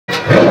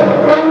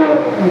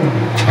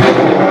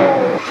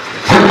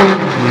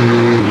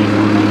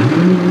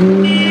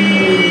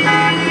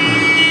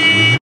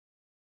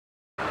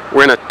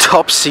We're in a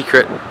top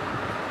secret,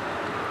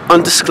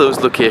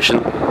 undisclosed location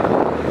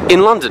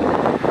in London,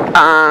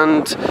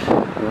 and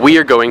we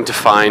are going to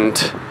find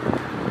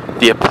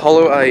the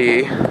Apollo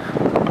IE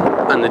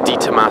and the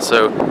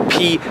DeTomaso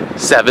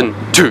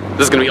P72.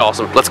 This is going to be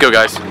awesome. Let's go,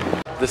 guys.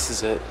 This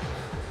is it.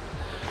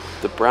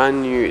 The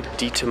brand new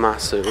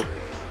DeTomaso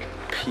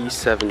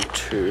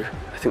P72.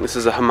 I think this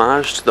is a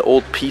homage to the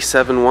old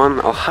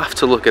P71. I'll have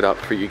to look it up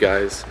for you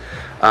guys.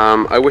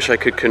 I wish I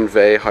could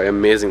convey how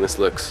amazing this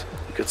looks.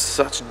 You've got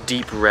such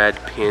deep red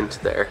paint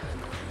there,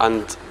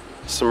 and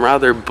some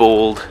rather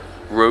bold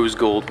rose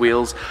gold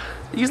wheels.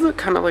 These look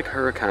kind of like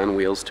Hurricane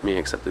wheels to me,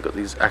 except they've got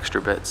these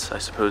extra bits. I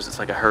suppose it's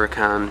like a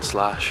Hurricane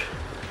slash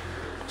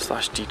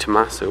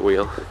DeTomaso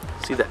wheel.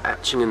 See the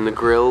etching in the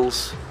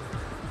grills?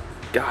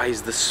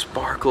 Guys, the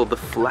sparkle, the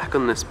fleck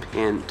on this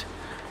paint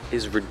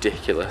is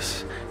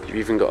ridiculous. You've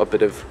even got a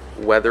bit of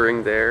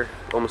weathering there.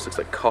 Almost looks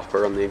like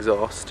copper on the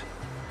exhaust.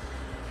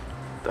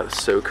 That is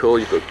so cool.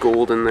 You've got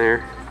gold in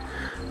there.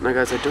 Now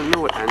guys, I don't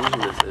know what engine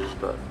this is,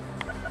 but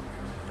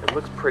it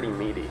looks pretty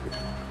meaty.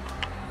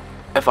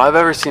 If I've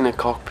ever seen a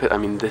cockpit, I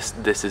mean this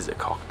is a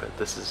cockpit.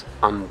 This is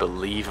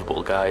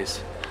unbelievable,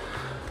 guys.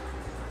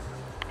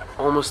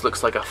 Almost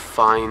looks like a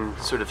fine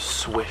sort of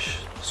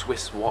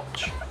Swiss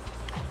watch.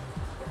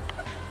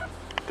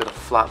 Got a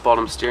flat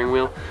bottom steering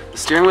wheel. The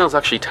steering wheel is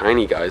actually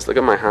tiny, guys. Look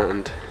at my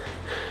hand.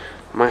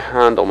 My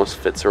hand almost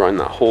fits around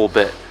that whole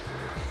bit.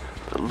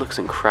 But it looks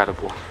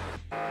incredible.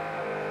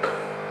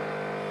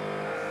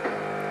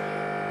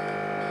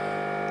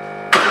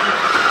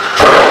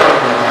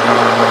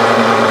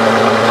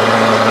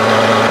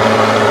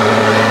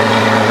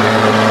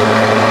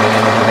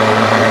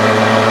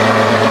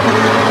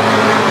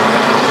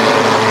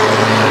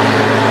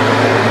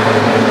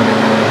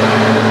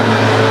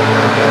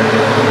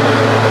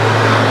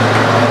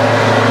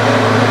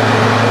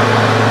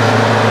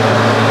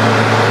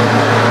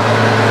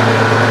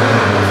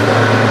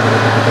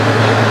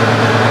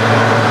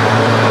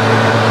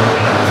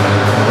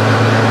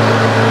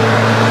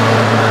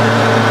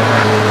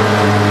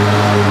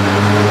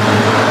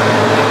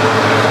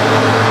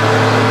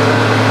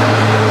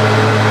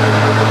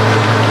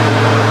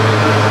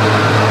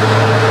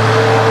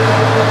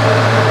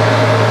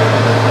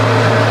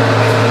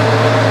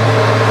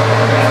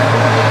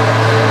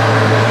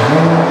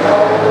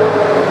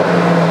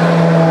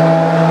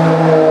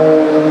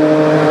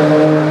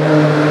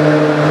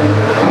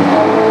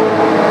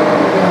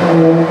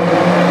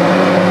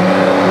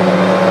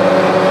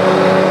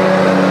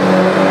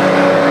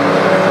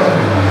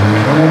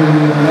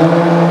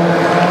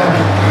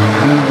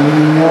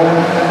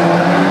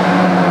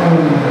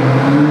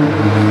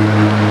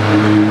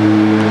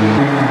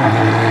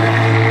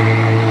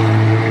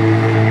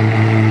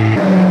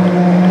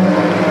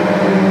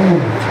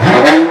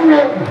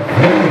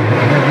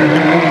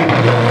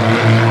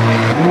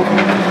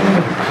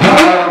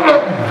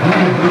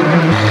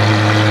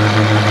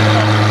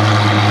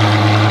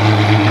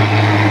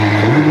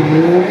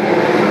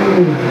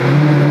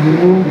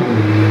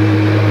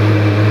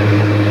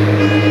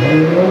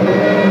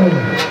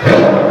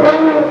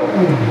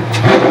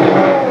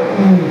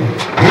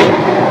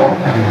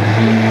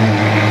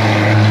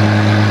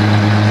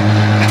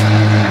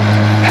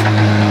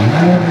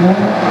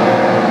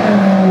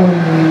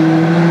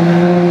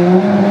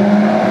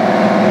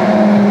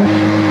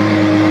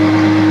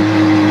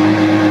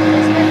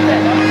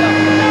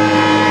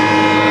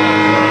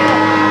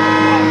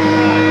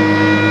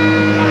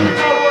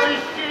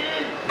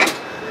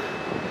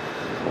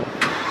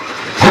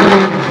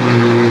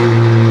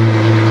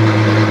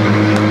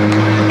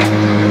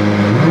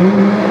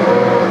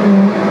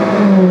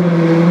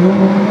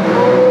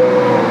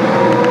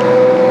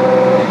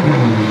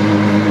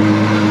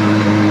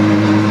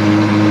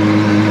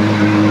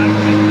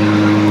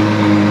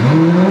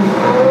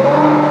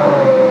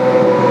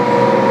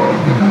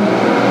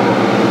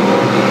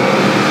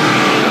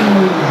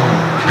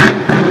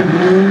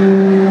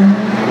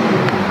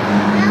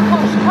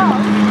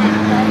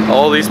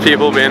 All these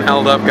people being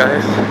held up,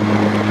 guys.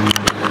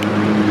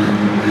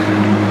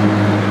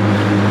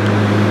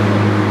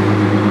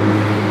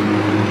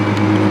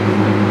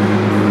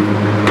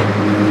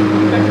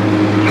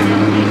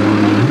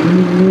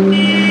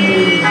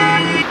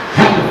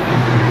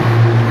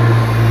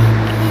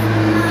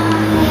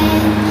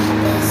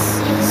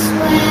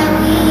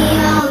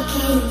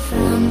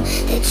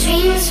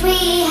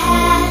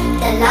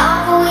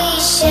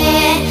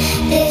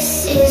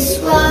 This is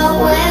what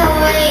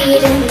we're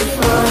waiting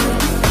for.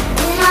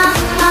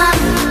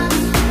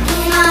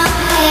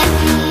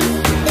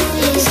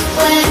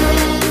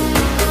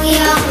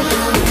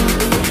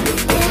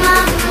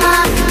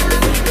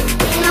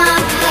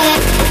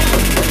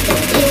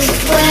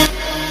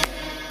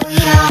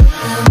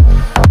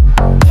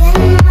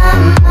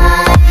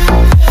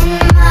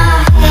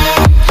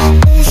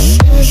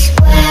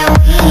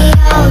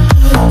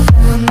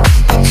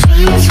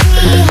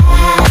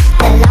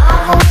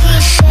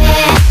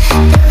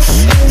 This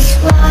is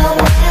what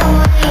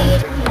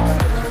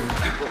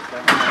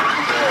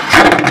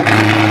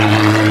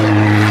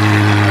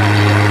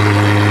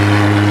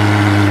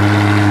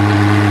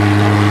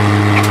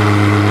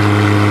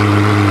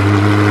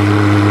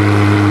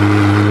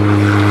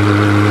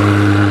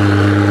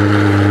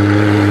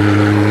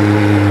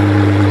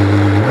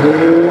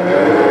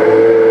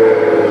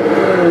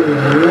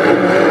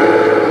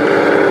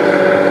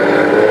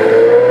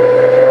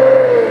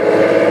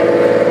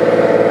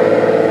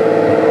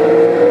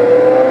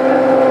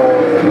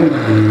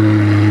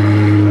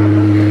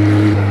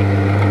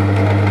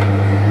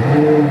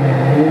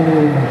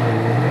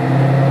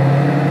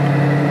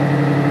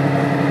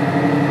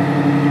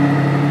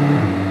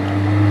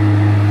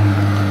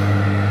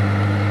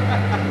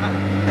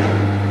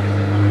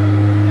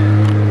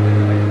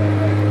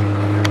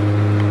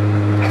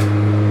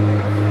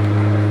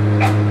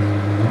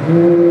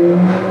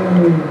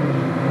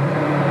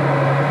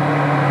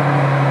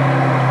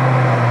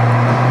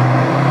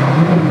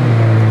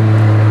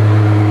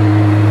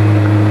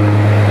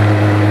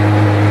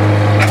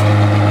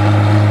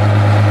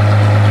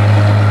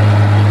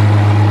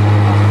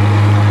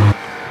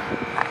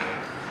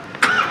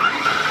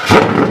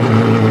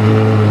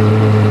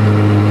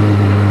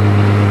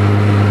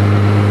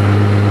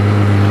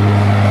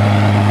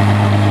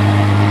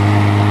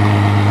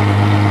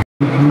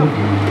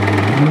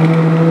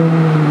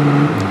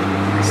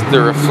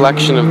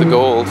reflection of the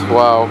gold.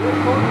 Wow.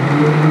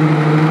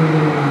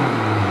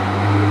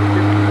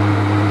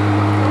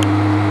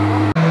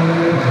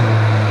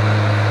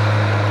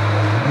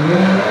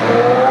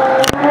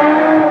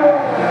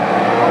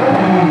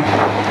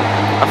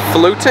 A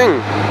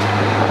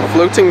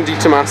floating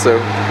DeTomaso.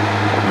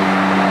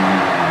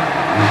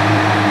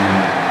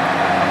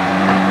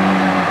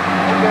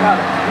 Get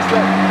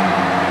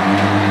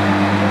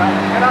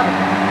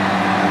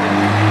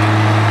out.